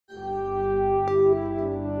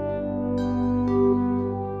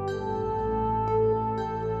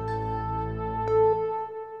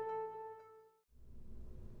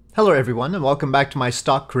Hello everyone and welcome back to my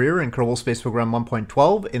stock career in Kerbal Space Program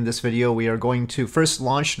 1.12. In this video we are going to first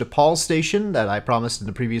launch the Paul station that I promised in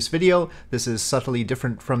the previous video. This is subtly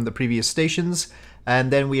different from the previous stations.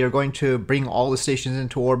 And then we are going to bring all the stations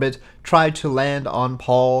into orbit, try to land on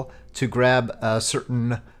Paul to grab a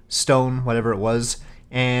certain stone, whatever it was.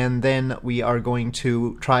 And then we are going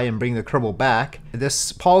to try and bring the Kerbal back.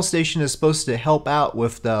 This Paul station is supposed to help out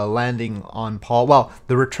with the landing on Paul, well,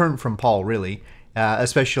 the return from Paul really.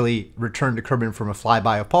 Especially return to Kerbal from a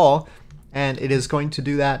flyby of Paul, and it is going to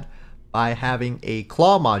do that by having a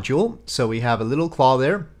claw module. So we have a little claw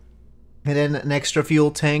there, and then an extra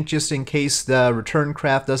fuel tank just in case the return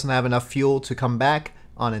craft doesn't have enough fuel to come back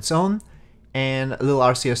on its own, and little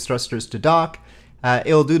RCS thrusters to dock.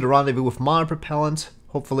 It'll do the rendezvous with monopropellant,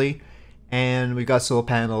 hopefully, and we've got solar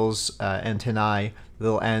panels, antennae,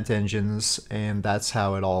 little ant engines, and that's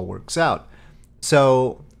how it all works out.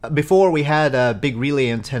 So before we had a big relay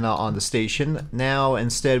antenna on the station. Now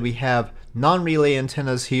instead we have non-relay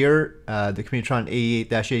antennas here, the Commutron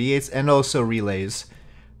 88-88s, and also relays.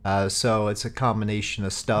 So it's a combination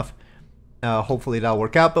of stuff. Hopefully that'll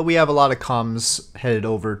work out, but we have a lot of comms headed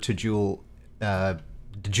over to Joule, the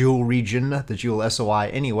Joule region, the Joule SOI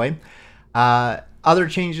anyway. Other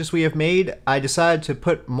changes we have made, I decided to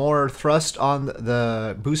put more thrust on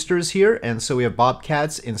the boosters here, and so we have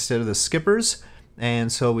Bobcats instead of the Skippers.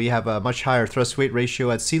 And so we have a much higher thrust-weight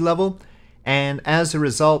ratio at sea level. And as a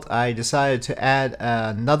result, I decided to add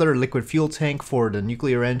another liquid fuel tank for the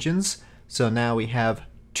nuclear engines. So now we have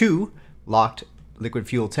 2 locked liquid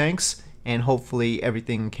fuel tanks, and hopefully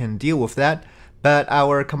everything can deal with that. But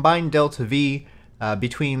our combined delta V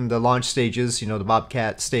between the launch stages, you know, the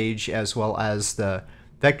Bobcat stage as well as the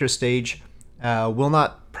Vector stage, will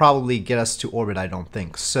not probably get us to orbit, I don't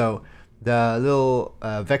think. So the little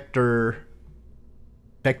Vector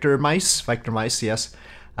mice, yes.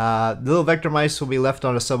 The little vector mice will be left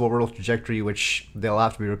on a suborbital trajectory, which they'll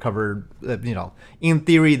have to be recovered, you know, in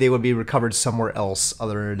theory they would be recovered somewhere else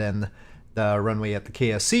other than the runway at the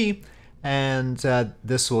KSC, and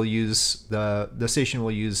this will use, the station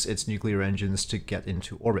will use its nuclear engines to get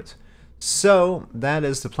into orbit. So that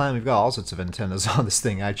is the plan. We've got all sorts of antennas on this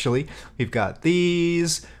thing actually. We've got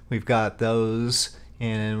these, we've got those,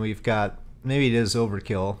 and we've got, maybe it is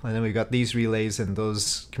overkill, and then we've got these relays and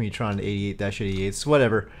those Commutron 88-88s,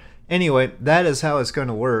 whatever. Anyway, that is how it's going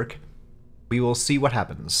to work. We will see what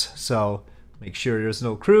happens. So make sure there's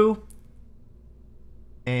no crew,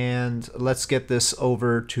 and let's get this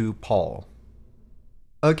over to Paul.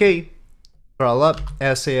 Okay, throttle up,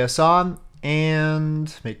 SAS on,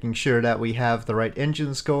 and making sure that we have the right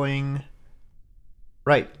engines going.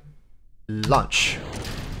 Right, launch.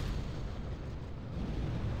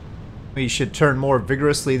 We should turn more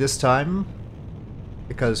vigorously this time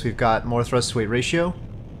because we've got more thrust weight ratio.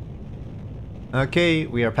 Okay,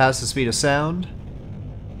 we are past the speed of sound.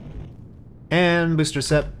 And booster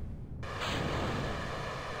set.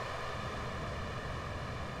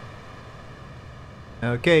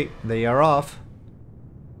 Okay, they are off.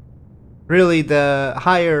 Really, the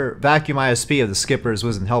higher vacuum ISP of the skippers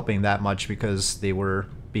wasn't helping that much because they were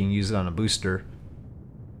being used on a booster.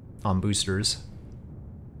 On boosters.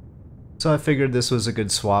 So I figured this was a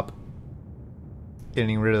good swap.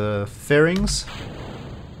 Getting rid of the fairings.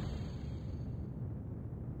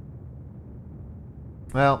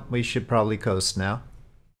 Well, we should probably coast now.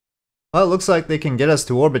 Well, it looks like they can get us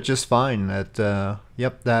to orbit just fine.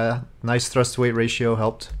 Yep, that nice thrust-weight ratio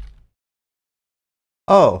helped.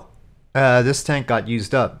 Oh, this tank got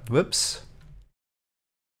used up. Whoops.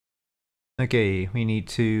 Okay, we need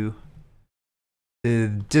to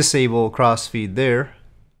disable crossfeed there.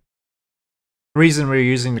 The reason we're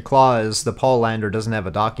using the claw is the Paul lander doesn't have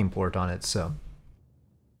a docking port on it, so.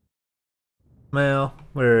 Well,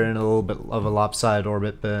 we're in a little bit of a lopsided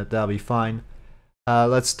orbit, but that'll be fine.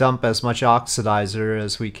 Let's dump as much oxidizer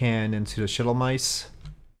as we can into the shuttle mice.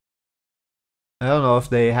 I don't know if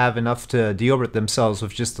they have enough to deorbit themselves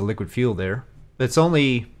with just the liquid fuel there. It's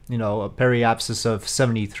only, you know, a periapsis of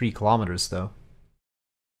 73 kilometers though.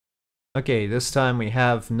 Okay, this time we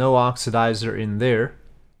have no oxidizer in there.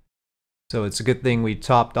 So it's a good thing we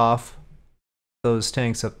topped off those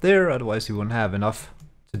tanks up there, otherwise we wouldn't have enough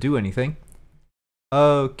to do anything.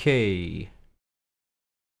 Okay.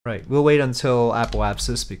 Right, we'll wait until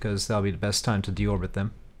apoapsis because that'll be the best time to deorbit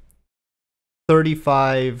them.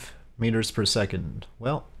 35 meters per second.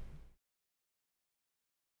 Well,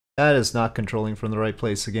 that is not controlling from the right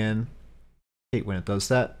place again. Hate when it does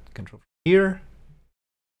that. Control from here.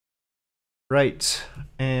 Right,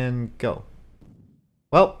 and go.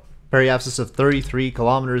 Well, periapsis of 33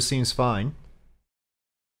 kilometers seems fine.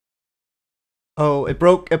 Oh, it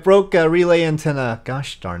broke a relay antenna.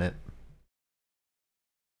 Gosh darn it.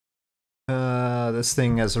 This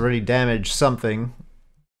thing has already damaged something.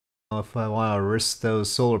 I don't know if I want to risk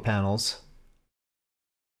those solar panels.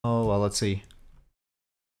 Oh, well, let's see.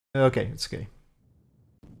 Okay, it's okay.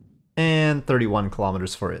 And 31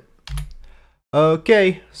 kilometers for it.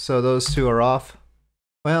 Okay, so those two are off.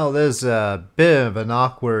 Well, there's a bit of an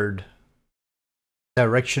awkward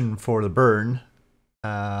direction for the burn.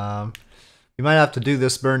 We might have to do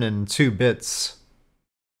this burn in 2 bits.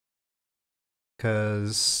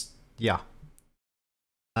 Because, yeah.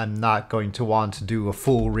 I'm not going to want to do a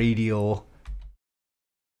full radial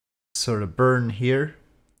sort of burn here.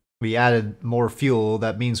 We added more fuel,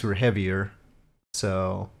 that means we're heavier.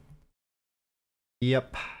 So,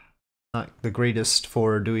 yep. Not the greatest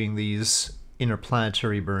for doing these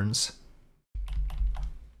interplanetary burns.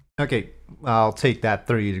 Okay, I'll take that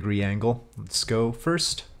 30-degree angle. Let's go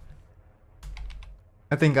first.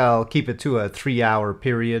 I think I'll keep it to a 3-hour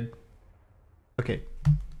period. Okay,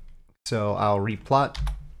 so I'll replot.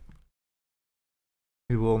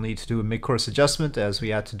 We will need to do a mid-course adjustment as we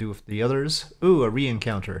had to do with the others. Ooh, a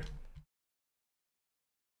re-encounter.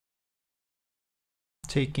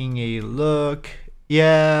 Taking a look.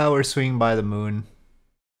 Yeah, we're swinging by the moon.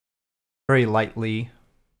 Very lightly.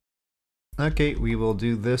 Okay, we will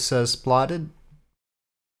do this as plotted.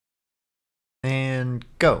 And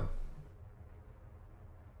go.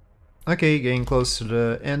 Okay, getting close to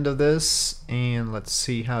the end of this, and let's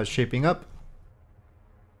see how it's shaping up.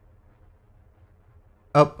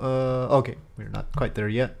 Okay, we're not quite there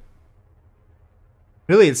yet.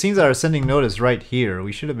 Really, it seems our ascending node is right here.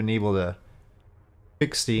 We should have been able to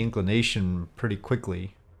fix the inclination pretty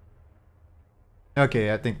quickly.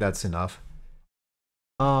 Okay, I think that's enough.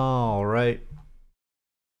 Alright.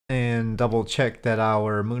 And double check that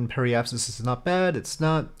our moon periapsis is not bad. It's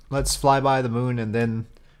not. Let's fly by the moon and then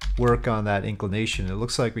work on that inclination. It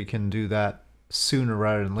looks like we can do that sooner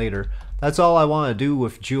rather than later. That's all I want to do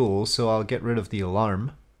with Joule, so I'll get rid of the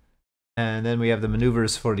alarm. And then we have the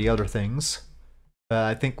maneuvers for the other things.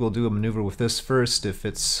 I think we'll do a maneuver with this first if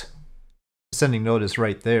its ascending node is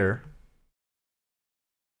right there.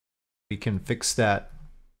 We can fix that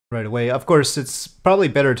right away. Of course, it's probably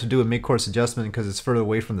better to do a mid-course adjustment because it's further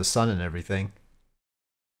away from the sun and everything.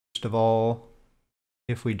 First of all,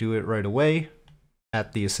 if we do it right away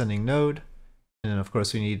at the ascending node, and then of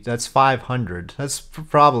course we need, that's 500. That's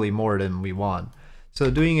probably more than we want. So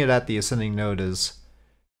doing it at the ascending node is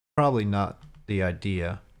probably not the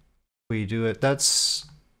idea. We do it, that's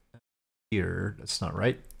here, that's not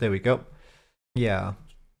right. There we go. Yeah,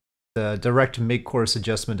 the direct mid-course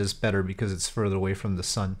adjustment is better because it's further away from the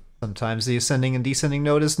sun. Sometimes the ascending and descending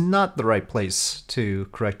node is not the right place to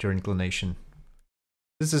correct your inclination.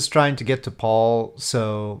 This is trying to get to Paul,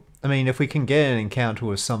 so I mean, if we can get an encounter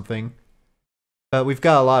with something, but we've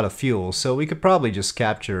got a lot of fuel, so we could probably just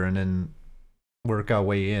capture and then work our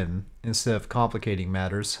way in instead of complicating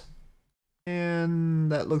matters.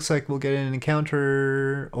 And that looks like we'll get an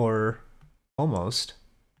encounter, or almost.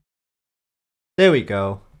 There we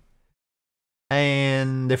go.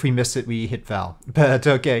 And if we miss it, we hit Val. But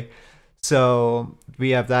okay. So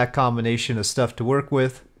we have that combination of stuff to work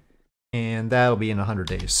with, and that'll be in 100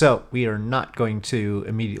 days. So we are not going to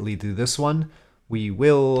immediately do this one. We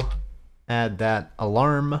will add that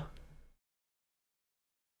alarm.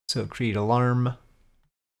 So create alarm.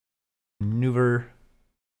 Maneuver.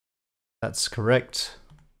 That's correct.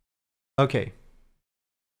 Okay.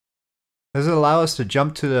 Does it allow us to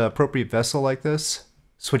jump to the appropriate vessel like this?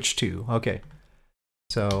 Switch to. Okay.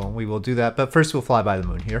 So we will do that, but first we'll fly by the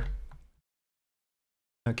moon here.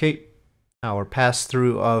 Okay. Our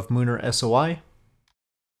pass-through of Lunar SOI.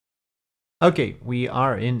 Okay, we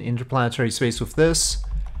are in interplanetary space with this.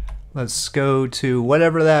 Let's go to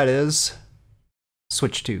whatever that is.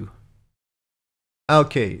 Switch to.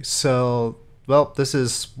 Okay, so, well, this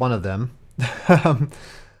is one of them.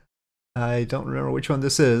 I don't remember which one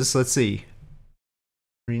this is. Let's see.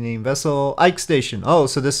 Rename vessel. Ike Station. Oh,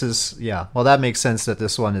 so this is, yeah. Well, that makes sense that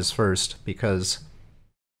this one is first because,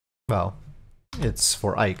 well, it's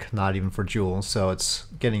for Ike, not even for Joule, so it's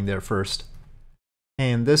getting there first.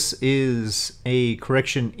 And this is a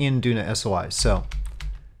correction in Duna SOI, so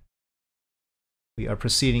we are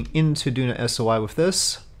proceeding into Duna SOI with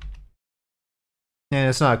this. And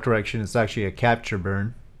it's not a correction, it's actually a capture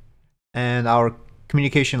burn. And our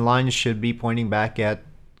communication lines should be pointing back at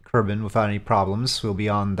Kerbal without any problems. We'll be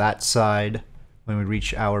on that side when we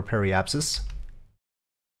reach our periapsis.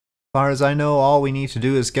 As far as I know, all we need to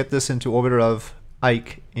do is get this into orbit of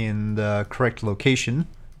Ike in the correct location,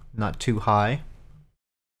 not too high.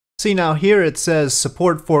 See, now here it says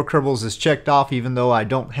support for Kerbals is checked off even though I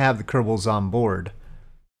don't have the Kerbals on board.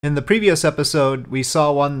 In the previous episode, we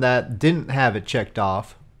saw one that didn't have it checked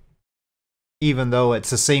off, even though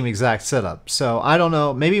it's the same exact setup. So I don't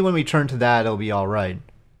know, maybe when we turn to that it'll be alright.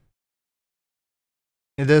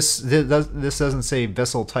 This doesn't say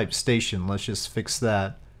vessel type station, let's just fix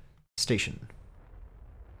that. Station.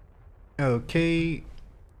 Okay,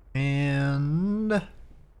 and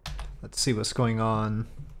let's see what's going on.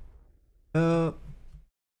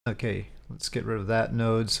 Okay, let's get rid of that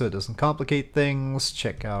node so it doesn't complicate things.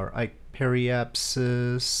 Check our Ike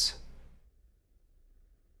periapsis.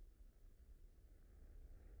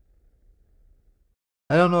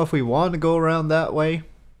 I don't know if we want to go around that way.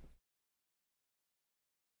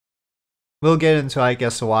 We'll get into Ike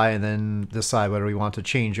SOI and then decide whether we want to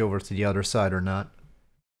change over to the other side or not.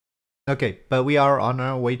 Okay, but we are on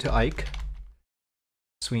our way to Ike.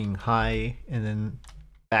 Swing high and then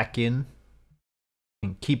back in.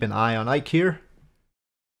 And keep an eye on Ike here.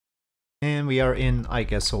 And we are in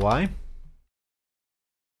Ike SOI.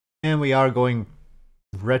 And we are going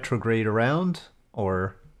retrograde around,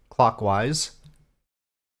 or clockwise.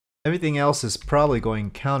 Everything else is probably going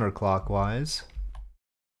counterclockwise.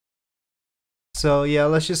 So yeah,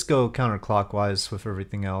 let's just go counterclockwise with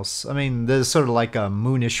everything else. I mean, there's sort of like a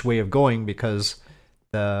moonish way of going because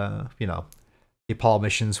the, the Apollo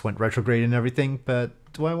missions went retrograde and everything, but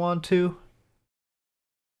do I want to?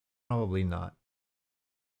 Probably not.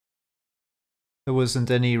 There wasn't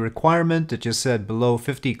any requirement, it just said below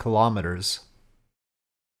 50 kilometers.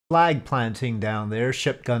 Flag planting down there,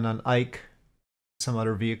 ship gun on Ike. Some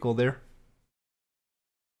other vehicle there.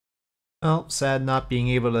 Well, sad not being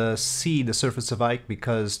able to see the surface of Ike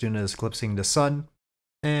because Duna is eclipsing the sun.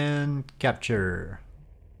 And capture.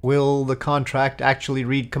 Will the contract actually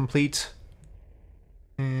read complete?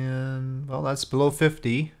 And, well, that's below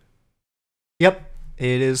 50. Yep,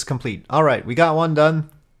 it is complete. Alright, we got one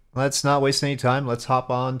done. Let's not waste any time. Let's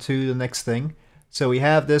hop on to the next thing. So we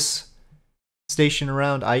have this station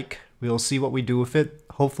around Ike. We'll see what we do with it.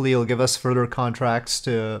 Hopefully it'll give us further contracts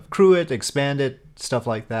to crew it, expand it, stuff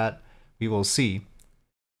like that. We will see.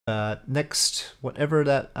 Next, whatever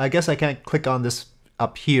that... I guess I can't click on this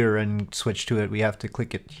up here and switch to it. We have to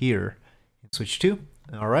click it here and switch to.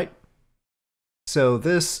 Alright. So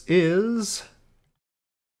this is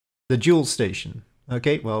the Joule station.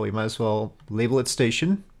 Okay, well, we might as well label it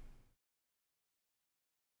station.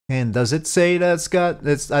 And does it say that it's got...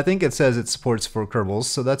 I think it says it supports 4 Kerbals,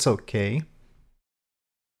 so that's okay.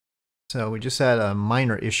 So we just had a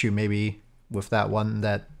minor issue maybe with that one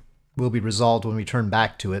that will be resolved when we turn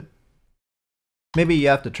back to it. Maybe you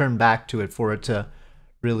have to turn back to it for it to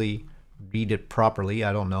really read it properly,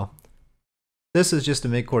 I don't know. This is just a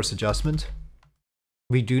mid-course adjustment.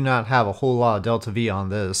 We do not have a whole lot of delta V on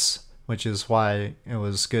this, which is why it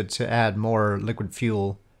was good to add more liquid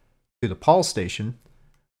fuel to the Paul station.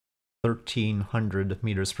 1300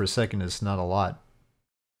 meters per second is not a lot.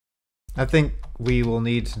 I think we will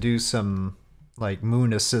need to do some like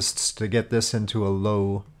moon assists to get this into a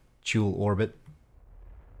low Joule orbit.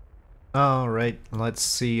 Alright, let's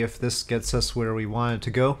see if this gets us where we want it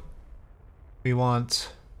to go. We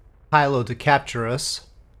want Tylo to capture us.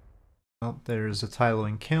 Oh, there's a Tylo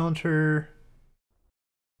encounter.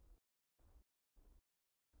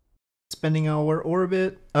 Spending our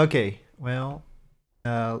orbit. Okay, well,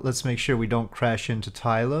 let's make sure we don't crash into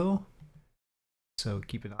Tylo. So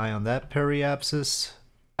keep an eye on that periapsis.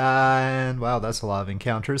 And wow, that's a lot of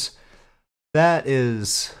encounters. That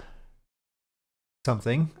is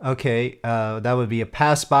something. Okay, that would be a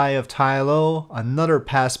pass-by of Tylo, another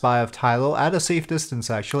pass-by of Tylo, at a safe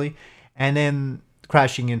distance actually, and then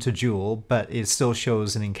crashing into Joule, but it still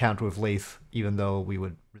shows an encounter with Lathe, even though we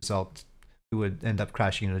would end up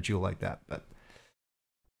crashing into Joule like that. But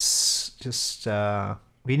it's just,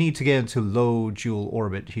 we need to get into low Joule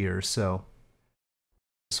orbit here, so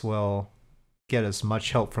as well get as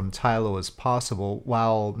much help from Tylo as possible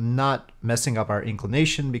while not messing up our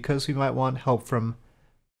inclination because we might want help from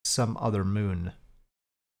some other moon.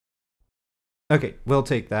 Okay, we'll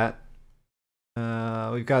take that.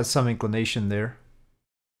 We've got some inclination there.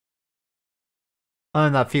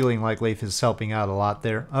 I'm not feeling like Lathe is helping out a lot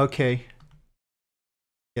there. Okay.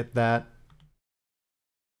 Get that.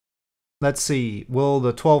 Let's see. Will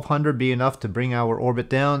the 1200 be enough to bring our orbit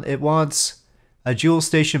down? It wants a Joule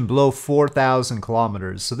station below 4,000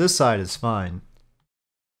 kilometers, so this side is fine.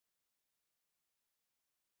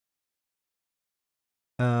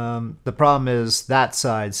 The problem is that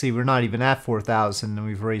side. See, we're not even at 4,000 and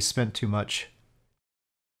we've already spent too much.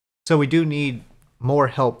 So we do need more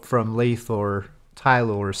help from Lathe or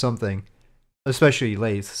Tylo or something especially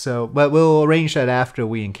lathe. So, but we'll arrange that after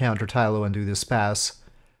we encounter Tylo and do this pass.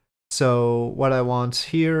 So what I want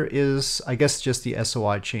here is, I guess, just the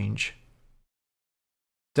SOI change.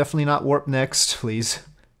 Definitely not warp next, please.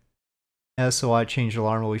 SOI change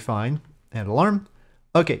alarm will be fine. And alarm.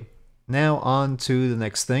 Okay, now on to the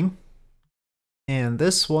next thing. And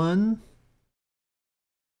this one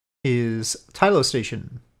is Tylo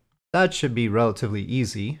station. That should be relatively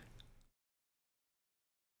easy.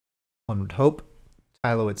 One would hope.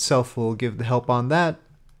 Tylo itself will give the help on that.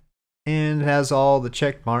 And it has all the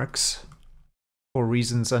check marks. For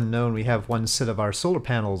reasons unknown, we have one set of our solar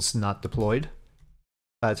panels not deployed.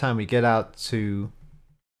 By the time we get out to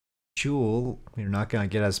Joule, we're not going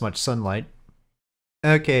to get as much sunlight.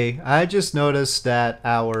 Okay, I just noticed that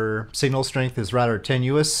our signal strength is rather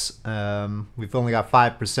tenuous. We've only got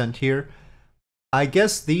 5% here. I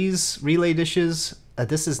guess these relay dishes,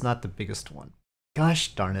 this is not the biggest one.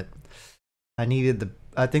 Gosh darn it.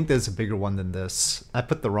 I think there's a bigger one than this. I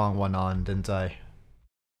put the wrong one on, didn't I?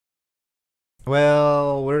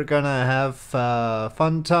 Well, we're gonna have a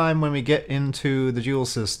fun time when we get into the Joule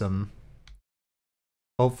system.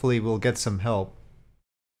 Hopefully we'll get some help.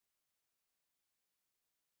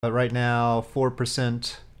 But right now,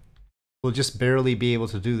 4%. We'll just barely be able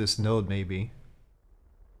to do this node, maybe.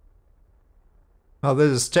 Well,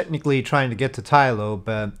 this is technically trying to get to Tylo,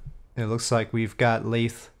 but it looks like we've got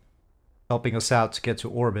lathe helping us out to get to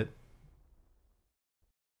orbit.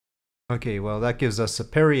 Okay, well that gives us a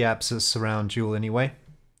periapsis around Joule anyway.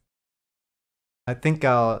 I think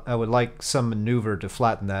I would like some maneuver to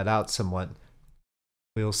flatten that out somewhat.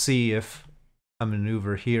 We'll see if a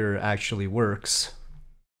maneuver here actually works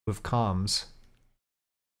with comms.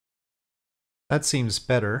 That seems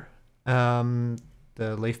better. The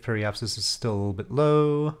lathe periapsis is still a little bit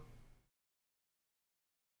low.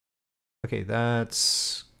 Okay,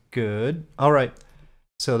 that's good. All right,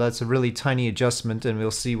 so that's a really tiny adjustment, and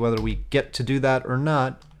we'll see whether we get to do that or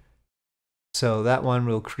not. So that one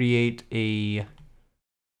will create a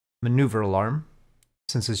maneuver alarm,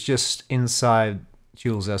 since it's just inside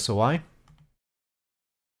Joule's SOI.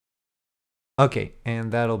 Okay,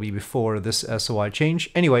 and that'll be before this SOI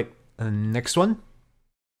change. Anyway, next one.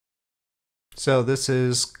 So this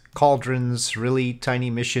is Cauldron's really tiny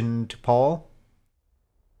mission to Paul.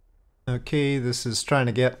 Okay, this is trying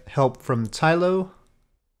to get help from Tylo.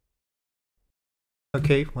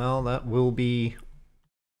 Okay, well that will be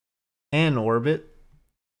an orbit.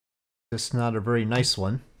 Just not a very nice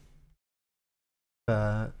one.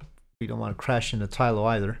 We don't want to crash into Tylo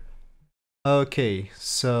either. Okay,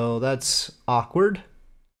 so that's awkward.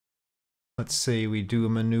 Let's say we do a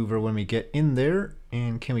maneuver when we get in there,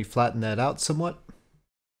 and can we flatten that out somewhat?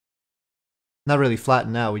 Not really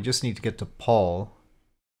flatten out, we just need to get to Paul.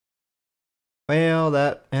 Well,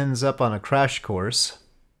 that ends up on a crash course.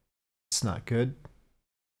 It's not good.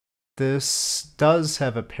 This does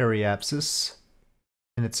have a periapsis,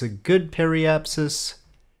 and it's a good periapsis,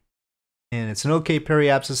 and it's an okay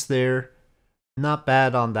periapsis there. Not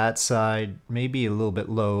bad on that side, maybe a little bit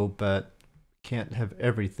low, but can't have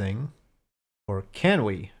everything. Or can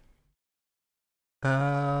we?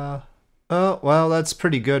 Oh, well, that's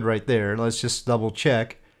pretty good right there. Let's just double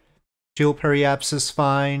check. Joule periapsis,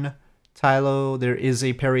 fine. Tylo, there is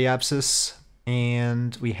a periapsis,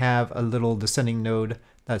 and we have a little descending node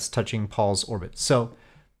that's touching Paul's orbit. So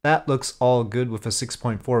that looks all good with a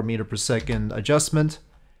 6.4 meter per second adjustment.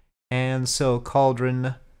 And so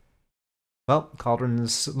Cauldron, well,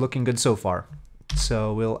 Cauldron's looking good so far.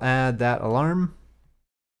 So we'll add that alarm.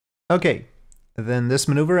 Okay, then this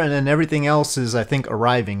maneuver, and then everything else is, I think,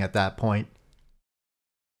 arriving at that point.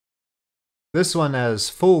 This one has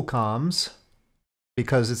full comms,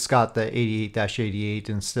 because it's got the 88-88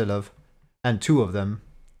 instead of, and two of them.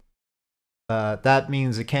 That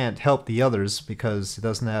means it can't help the others because it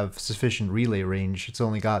doesn't have sufficient relay range. It's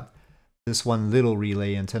only got this one little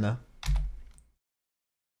relay antenna.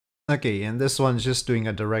 Okay, and this one's just doing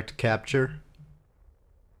a direct capture.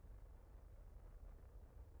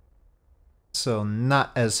 So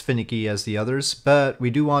not as finicky as the others, but we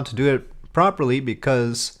do want to do it properly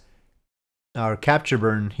because our capture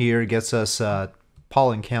burn here gets us a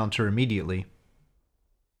Paul encounter immediately.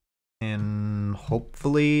 And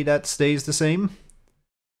hopefully that stays the same.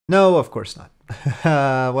 No, of course not.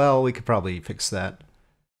 Well, we could probably fix that.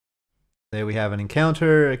 There we have an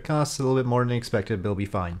encounter. It costs a little bit more than expected, but it'll be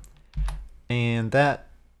fine. And that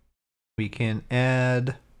we can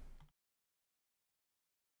add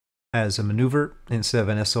as a maneuver instead of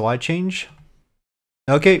an SOI change.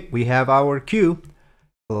 Okay, we have our queue.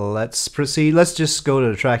 Let's proceed. Let's just go to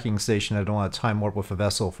the tracking station. I don't want to time warp with a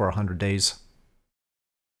vessel for 100 days.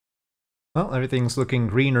 Well, everything's looking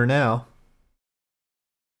greener now.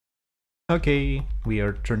 Okay, we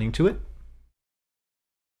are turning to it.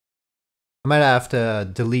 I might have to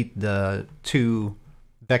delete the 2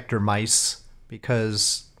 vector mice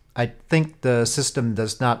because I think the system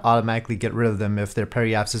does not automatically get rid of them if their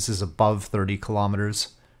periapsis is above 30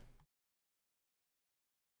 kilometers.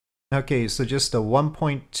 Okay, so just a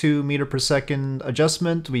 1.2 meter per second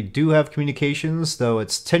adjustment. We do have communications, though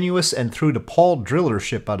it's tenuous and through the Paul driller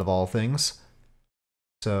ship out of all things.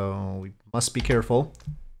 So we must be careful.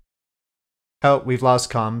 Oh, we've lost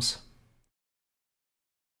comms.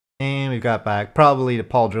 And we've got back. Probably the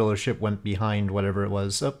Paul driller ship went behind whatever it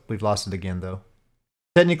was. Oh, we've lost it again though.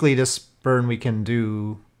 Technically this burn we can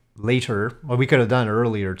do later. Well, we could have done it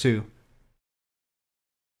earlier too.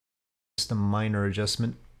 Just a minor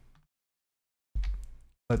adjustment.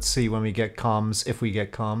 Let's see when we get comms, if we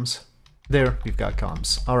get comms. There, we've got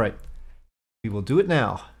comms. Alright. We will do it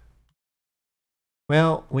now.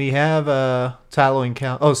 Well, we have a Tylo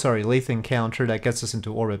encounter. Oh, sorry, Lathe encounter that gets us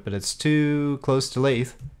into orbit, but it's too close to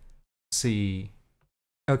Lathe. Let's see.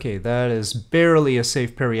 Okay, that is barely a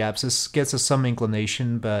safe periapsis. Gets us some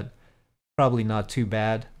inclination, but probably not too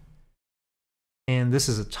bad. And this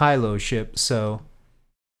is a Tylo ship, so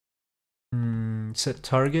set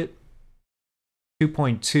target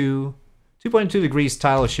 2.2 degrees.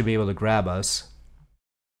 Tylo should be able to grab us.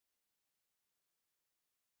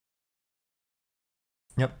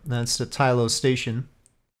 Yep, that's the Tylo station.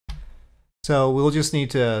 So we'll just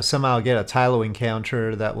need to somehow get a Tylo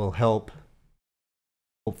encounter that will help,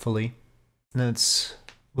 hopefully.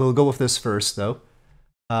 We'll go with this first though.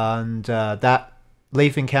 And that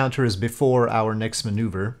Lathe encounter is before our next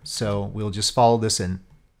maneuver, so we'll just follow this in.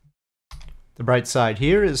 The bright side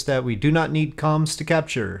here is that we do not need comms to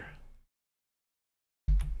capture.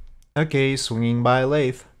 Okay, swinging by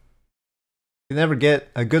Lathe. You never get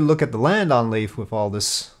a good look at the land on Lathe with all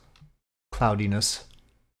this cloudiness.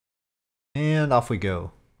 And off we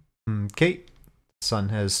go. Okay, the sun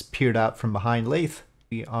has peered out from behind Lathe.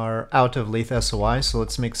 We are out of Lathe SOI, so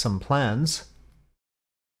let's make some plans.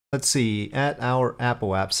 Let's see, at our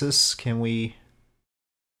apoapsis, can we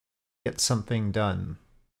get something done?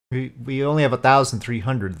 We only have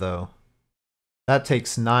 1,300 though. That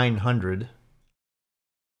takes 900.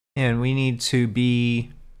 And we need to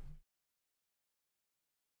be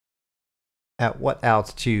at what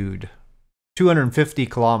altitude? 250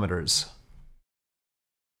 kilometers.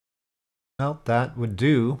 Well, that would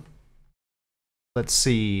do. Let's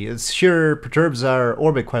see. It sure perturbs our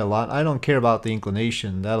orbit quite a lot. I don't care about the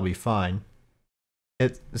inclination. That'll be fine.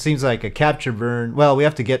 It seems like a capture burn. Well, we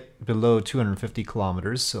have to get below 250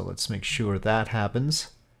 kilometers, so let's make sure that happens.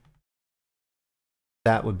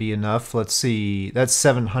 That would be enough. Let's see. That's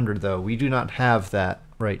 700 though. We do not have that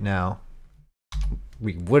right now.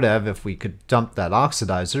 We would have if we could dump that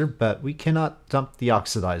oxidizer, but we cannot dump the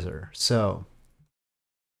oxidizer. So,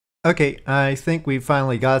 okay, I think we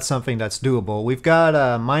finally got something that's doable. We've got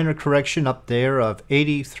a minor correction up there of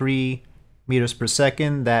 83 meters per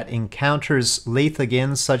second that encounters Lathe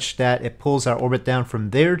again such that it pulls our orbit down from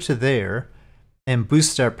there to there and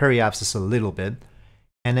boosts our periapsis a little bit.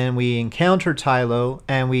 And then we encounter Tylo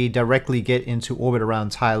and we directly get into orbit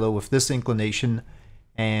around Tylo with this inclination,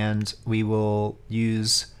 and we will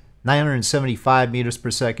use 975 meters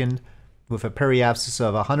per second with a periapsis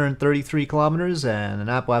of 133 kilometers and an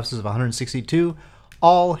apoapsis of 162,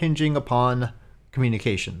 all hinging upon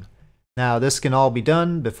communication. Now this can all be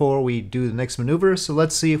done before we do the next maneuver, so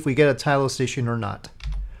let's see if we get a Tylo station or not.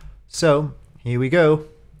 So, here we go.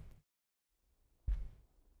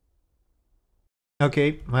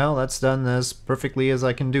 Okay, well that's done as perfectly as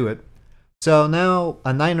I can do it. So now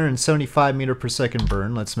a 975 meter per second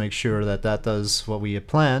burn. Let's make sure that that does what we had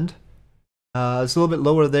planned. It's a little bit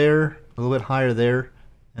lower there, a little bit higher there,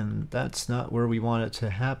 and that's not where we want it to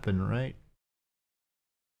happen, right?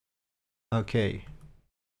 Okay.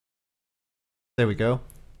 There we go.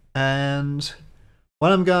 And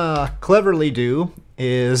what I'm gonna cleverly do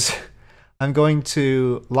is I'm going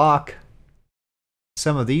to lock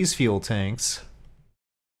some of these fuel tanks.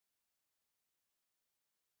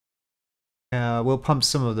 We'll pump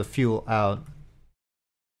some of the fuel out.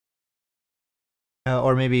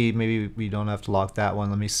 Or maybe we don't have to lock that one.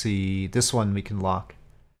 Let me see. This one we can lock.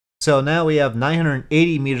 So now we have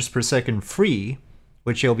 980 meters per second free,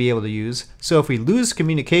 which you'll be able to use. So if we lose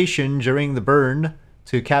communication during the burn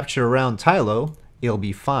to capture around Tylo, it'll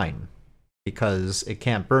be fine, because it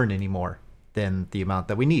can't burn any more than the amount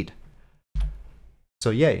that we need. So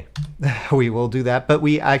yay, we will do that, but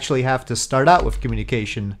we actually have to start out with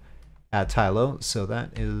communication at Tylo, so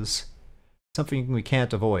that is something we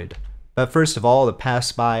can't avoid. But first of all, the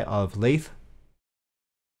pass by of Lathe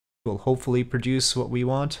will hopefully produce what we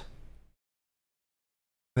want.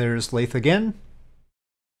 There's Lathe again.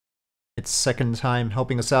 It's second time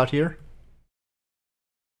helping us out here.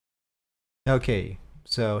 Okay,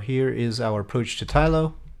 so here is our approach to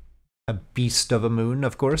Tylo. A beast of a moon,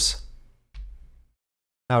 of course.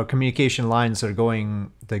 Our communication lines are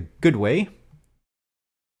going the good way.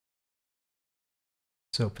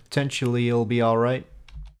 So potentially it'll be alright.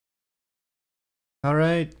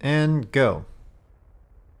 Alright, and go.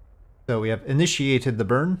 So we have initiated the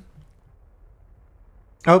burn.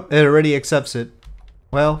 Oh, it already accepts it.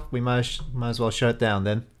 Well, we might as well shut it down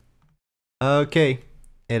then. Okay,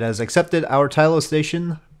 it has accepted our Tylo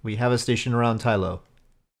station. We have a station around Tylo.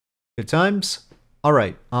 Good times.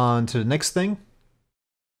 Alright, on to the next thing.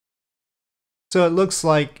 So it looks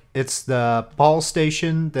like it's the Paul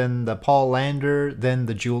station, then the Paul lander, then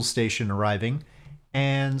the Joule station arriving.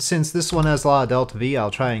 And since this one has a lot of Delta V,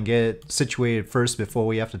 I'll try and get it situated first before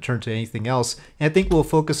we have to turn to anything else. And I think we'll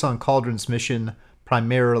focus on Cauldron's mission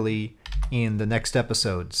primarily in the next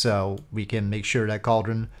episode, so we can make sure that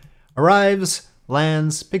Cauldron arrives,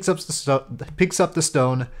 lands, picks up the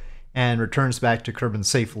stone, and returns back to Kerbal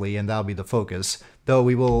safely, and that'll be the focus. Though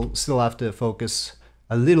we will still have to focus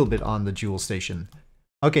a little bit on the Joule station.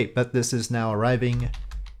 Okay, but this is now arriving,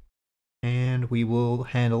 and we will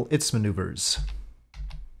handle its maneuvers.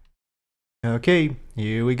 Okay,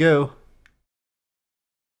 here we go.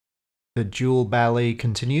 The Joule ballet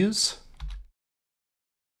continues.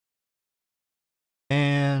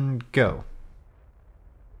 And go.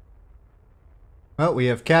 Well, we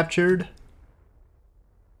have captured.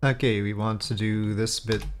 Okay, we want to do this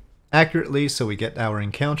bit accurately so we get our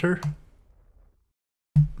encounter.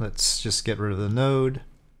 Let's just get rid of the node.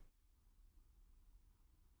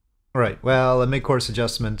 Alright, well, a mid-course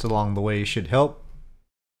adjustment along the way should help.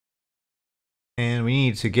 And we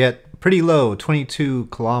need to get pretty low, 22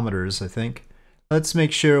 kilometers, I think. Let's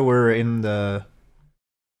make sure we're in the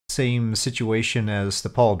same situation as the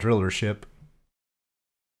Paul driller ship.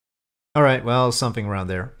 Alright, well, something around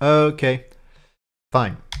there. Okay,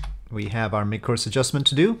 fine. We have our mid-course adjustment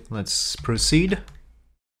to do. Let's proceed.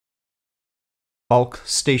 Bulk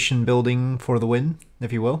station building for the win,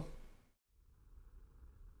 if you will.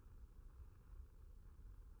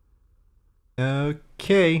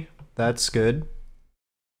 Okay, that's good.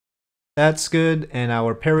 That's good, and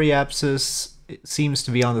our periapsis seems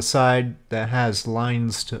to be on the side that has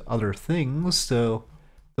lines to other things, so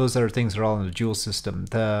those other things are all in the Joule system.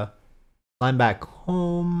 The line back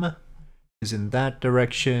home is in that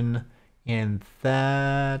direction, and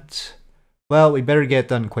that... well, we better get it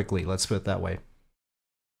done quickly, let's put it that way.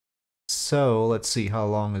 So, let's see, how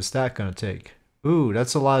long is that going to take? Ooh,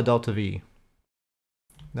 that's a lot of Delta V.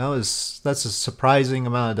 That's a surprising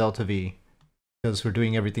amount of Delta V, because we're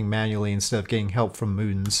doing everything manually instead of getting help from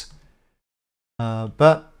moons.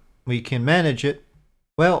 But we can manage it.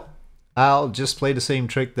 Well, I'll just play the same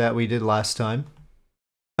trick that we did last time.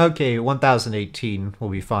 Okay, 1018 will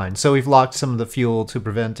be fine. So we've locked some of the fuel to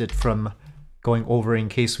prevent it from going over in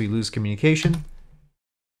case we lose communication.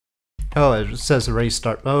 Oh, it says a race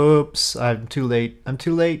start. Oops, I'm too late. I'm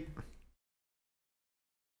too late.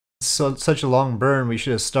 So such a long burn, we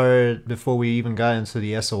should have started before we even got into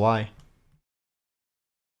the SOI.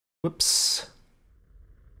 Whoops.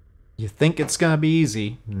 You think it's gonna be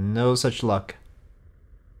easy. No such luck.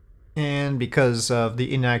 And because of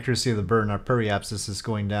the inaccuracy of the burn, our periapsis is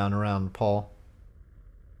going down around Paul.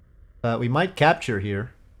 We might capture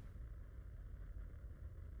here.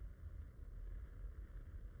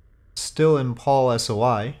 Still in Paul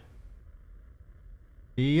SOI.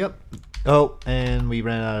 Yep. Oh, and we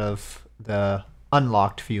ran out of the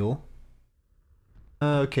unlocked fuel.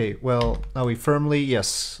 Okay, well, are we firmly?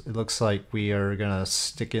 Yes, it looks like we are gonna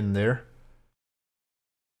stick in there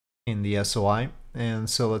in the SOI. And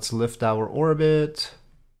so let's lift our orbit,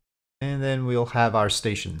 and then we'll have our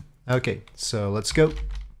station. Okay, so let's go.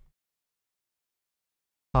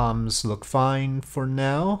 Comms look fine for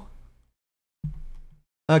now.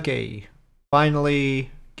 Okay,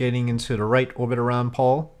 finally getting into the right orbit around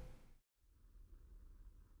Paul.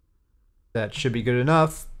 That should be good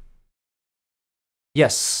enough.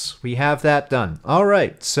 Yes, we have that done.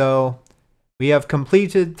 Alright, so we have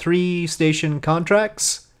completed 3 station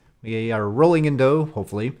contracts. We are rolling in dough,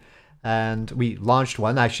 hopefully. And we launched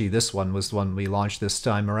one. Actually, this one was the one we launched this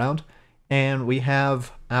time around. And we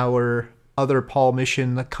have our other Paul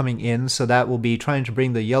mission coming in. So that will be trying to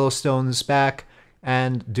bring the Yellowstones back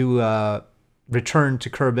and do a return to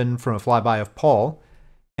Kerbal from a flyby of Paul.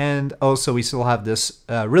 And also we still have this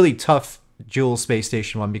really tough Joule space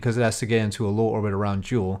station one because it has to get into a low orbit around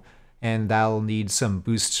Joule. and that'll need some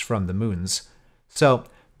boosts from the moons. So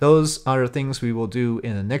those are things we will do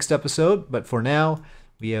in the next episode, but for now,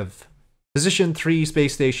 we have positioned 3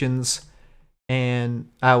 space stations, and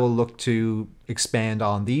I will look to expand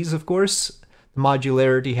on these, of course. The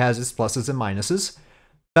modularity has its pluses and minuses.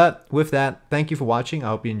 But with that, thank you for watching. I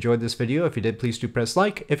hope you enjoyed this video. If you did, please do press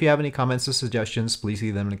like. If you have any comments or suggestions, please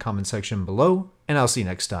leave them in the comment section below, and I'll see you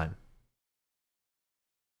next time.